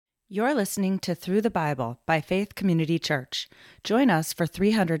You're listening to Through the Bible by Faith Community Church. Join us for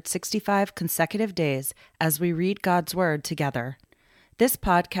 365 consecutive days as we read God's Word together. This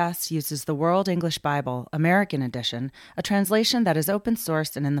podcast uses the World English Bible, American Edition, a translation that is open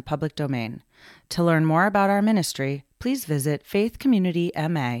source and in the public domain. To learn more about our ministry, please visit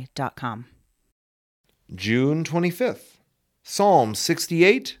faithcommunityma.com. June 25th, Psalm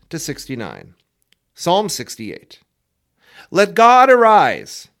 68 to 69. Psalm 68. Let God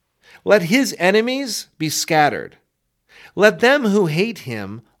arise. Let his enemies be scattered. Let them who hate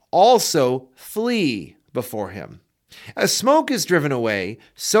him also flee before him. As smoke is driven away,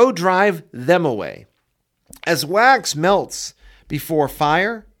 so drive them away. As wax melts before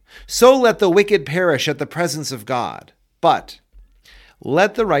fire, so let the wicked perish at the presence of God. But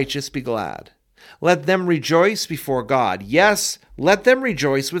let the righteous be glad. Let them rejoice before God. Yes, let them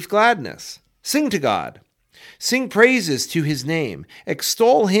rejoice with gladness. Sing to God. Sing praises to his name.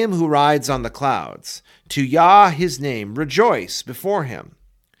 Extol him who rides on the clouds. To Yah his name, rejoice before him.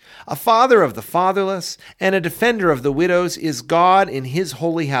 A father of the fatherless and a defender of the widows is God in his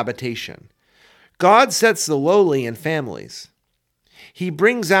holy habitation. God sets the lowly in families. He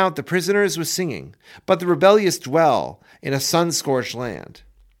brings out the prisoners with singing, but the rebellious dwell in a sun-scorched land.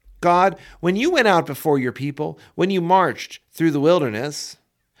 God, when you went out before your people, when you marched through the wilderness,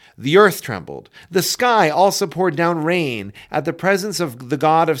 the earth trembled. The sky also poured down rain at the presence of the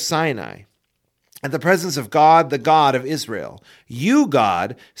God of Sinai, at the presence of God, the God of Israel. You,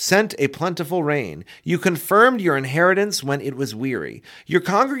 God, sent a plentiful rain. You confirmed your inheritance when it was weary. Your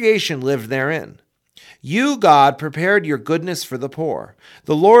congregation lived therein. You, God, prepared your goodness for the poor.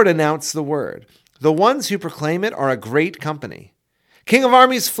 The Lord announced the word. The ones who proclaim it are a great company. King of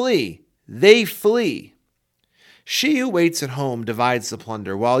armies flee. They flee. She who waits at home divides the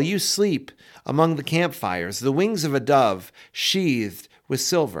plunder, while you sleep among the campfires, the wings of a dove sheathed with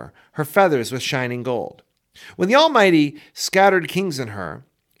silver, her feathers with shining gold. When the Almighty scattered kings in her,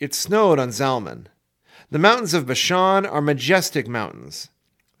 it snowed on Zalman. The mountains of Bashan are majestic mountains.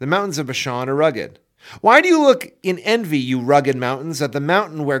 The mountains of Bashan are rugged. Why do you look in envy, you rugged mountains, at the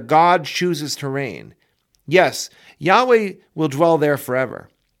mountain where God chooses to reign? Yes, Yahweh will dwell there forever.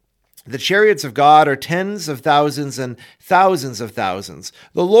 The chariots of God are tens of thousands and thousands of thousands.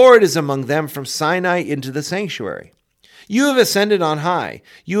 The Lord is among them from Sinai into the sanctuary. You have ascended on high.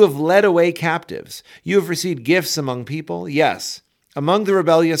 You have led away captives. You have received gifts among people, yes, among the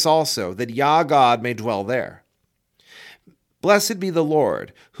rebellious also, that Yah God may dwell there. Blessed be the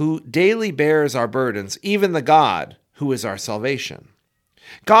Lord, who daily bears our burdens, even the God who is our salvation.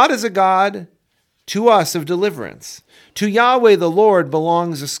 God is a God to us of deliverance. To Yahweh the Lord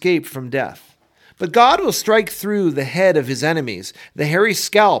belongs escape from death. But God will strike through the head of his enemies, the hairy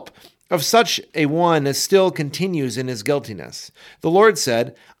scalp of such a one as still continues in his guiltiness. The Lord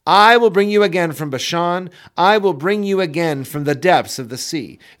said, I will bring you again from Bashan. I will bring you again from the depths of the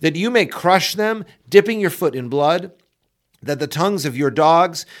sea, that you may crush them, dipping your foot in blood, that the tongues of your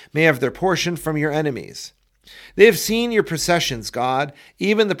dogs may have their portion from your enemies. They have seen your processions, God,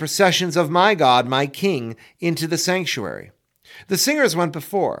 even the processions of my God, my King, into the sanctuary. The singers went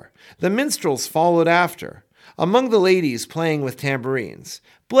before. The minstrels followed after, among the ladies playing with tambourines.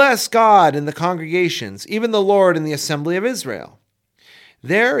 Bless God in the congregations, even the Lord in the assembly of Israel.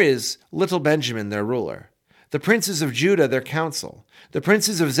 There is little Benjamin, their ruler, the princes of Judah, their council, the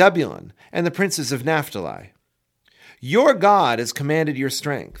princes of Zebulun, and the princes of Naphtali. Your God has commanded your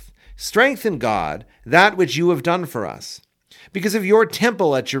strength. Strengthen, God, that which you have done for us. Because of your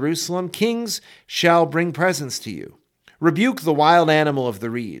temple at Jerusalem, kings shall bring presents to you. Rebuke the wild animal of the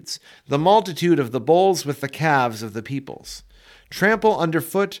reeds, the multitude of the bulls with the calves of the peoples. Trample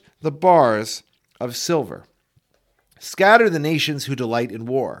underfoot the bars of silver. Scatter the nations who delight in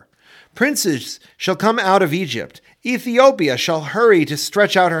war. Princes shall come out of Egypt. Ethiopia shall hurry to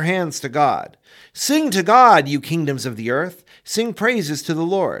stretch out her hands to God. Sing to God, you kingdoms of the earth. Sing praises to the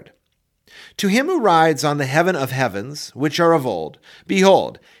Lord. To him who rides on the heaven of heavens, which are of old,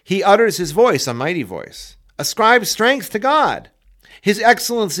 behold, he utters his voice, a mighty voice. Ascribe strength to God. His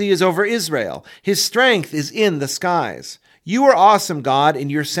excellency is over Israel. His strength is in the skies. You are awesome, God, in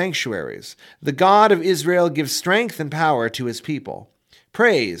your sanctuaries. The God of Israel gives strength and power to his people.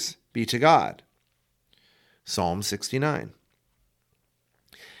 Praise be to God. Psalm 69.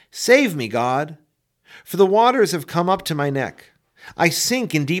 Save me, God, for the waters have come up to my neck. I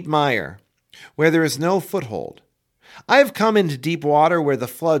sink in deep mire, where there is no foothold. I have come into deep water where the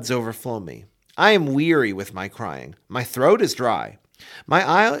floods overflow me. I am weary with my crying. My throat is dry.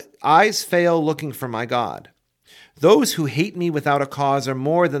 My eyes fail looking for my God. Those who hate me without a cause are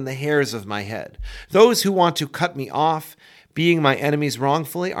more than the hairs of my head. Those who want to cut me off being my enemies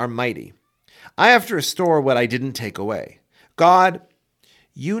wrongfully, are mighty. I have to restore what I didn't take away. God,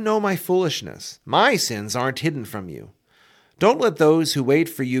 you know my foolishness. My sins aren't hidden from you. Don't let those who wait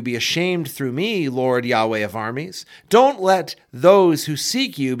for you be ashamed through me, Lord Yahweh of armies. Don't let those who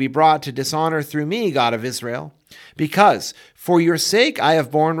seek you be brought to dishonor through me, God of Israel. Because for your sake I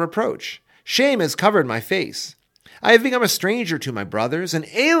have borne reproach. Shame has covered my face. I have become a stranger to my brothers, an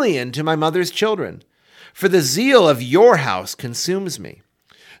alien to my mother's children. For the zeal of your house consumes me.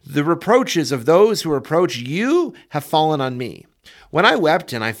 The reproaches of those who reproach you have fallen on me. When I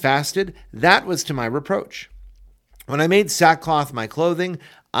wept and I fasted, that was to my reproach. When I made sackcloth my clothing,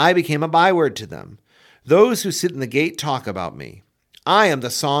 I became a byword to them. Those who sit in the gate talk about me. I am the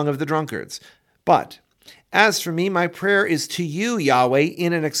song of the drunkards. But as for me, my prayer is to you, Yahweh,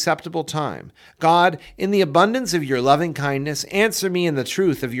 in an acceptable time. God, in the abundance of your loving kindness, answer me in the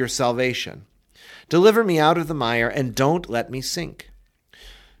truth of your salvation. Deliver me out of the mire, and don't let me sink.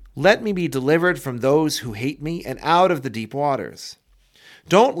 Let me be delivered from those who hate me, and out of the deep waters.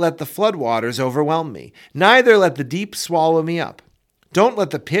 Don't let the flood waters overwhelm me, neither let the deep swallow me up. Don't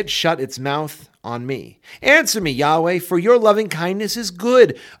let the pit shut its mouth on me. Answer me, Yahweh, for your loving kindness is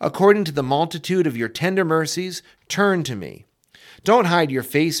good. According to the multitude of your tender mercies, turn to me. Don't hide your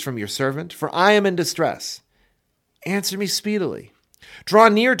face from your servant, for I am in distress. Answer me speedily. Draw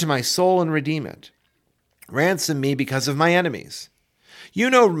near to my soul and redeem it. Ransom me because of my enemies. You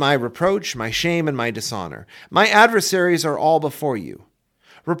know my reproach, my shame, and my dishonor. My adversaries are all before you.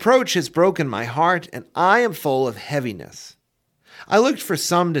 Reproach has broken my heart, and I am full of heaviness. I looked for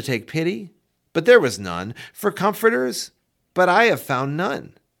some to take pity, but there was none, for comforters, but I have found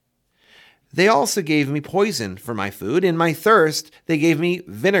none. They also gave me poison for my food. In my thirst, they gave me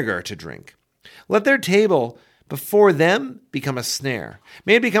vinegar to drink. Let their table before them become a snare.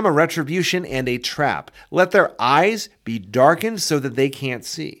 May it become a retribution and a trap. Let their eyes be darkened so that they can't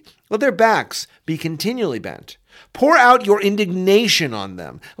see. Let their backs be continually bent. Pour out your indignation on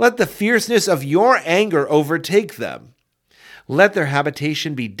them. Let the fierceness of your anger overtake them. Let their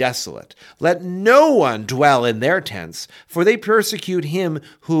habitation be desolate. Let no one dwell in their tents, for they persecute him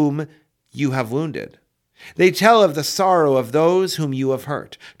whom you have wounded. They tell of the sorrow of those whom you have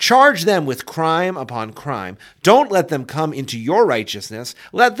hurt. Charge them with crime upon crime. Don't let them come into your righteousness.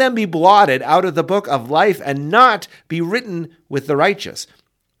 Let them be blotted out of the book of life and not be written with the righteous.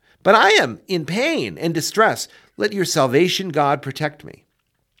 But I am in pain and distress. Let your salvation, God, protect me.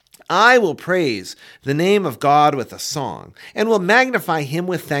 I will praise the name of God with a song, and will magnify him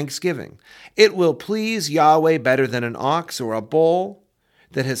with thanksgiving. It will please Yahweh better than an ox or a bull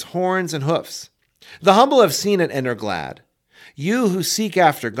that has horns and hoofs. The humble have seen it and are glad. You who seek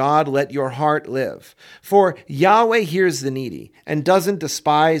after God, let your heart live. For Yahweh hears the needy and doesn't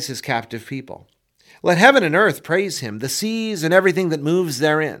despise his captive people. Let heaven and earth praise him, the seas and everything that moves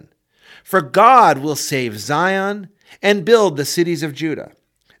therein. For God will save Zion and build the cities of Judah.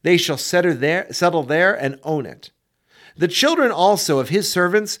 They shall settle there and own it. The children also of his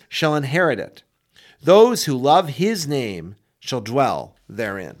servants shall inherit it. Those who love his name shall dwell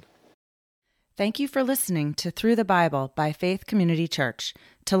therein. Thank you for listening to Through the Bible by Faith Community Church.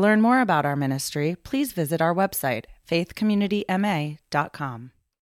 To learn more about our ministry, please visit our website, faithcommunityma.com.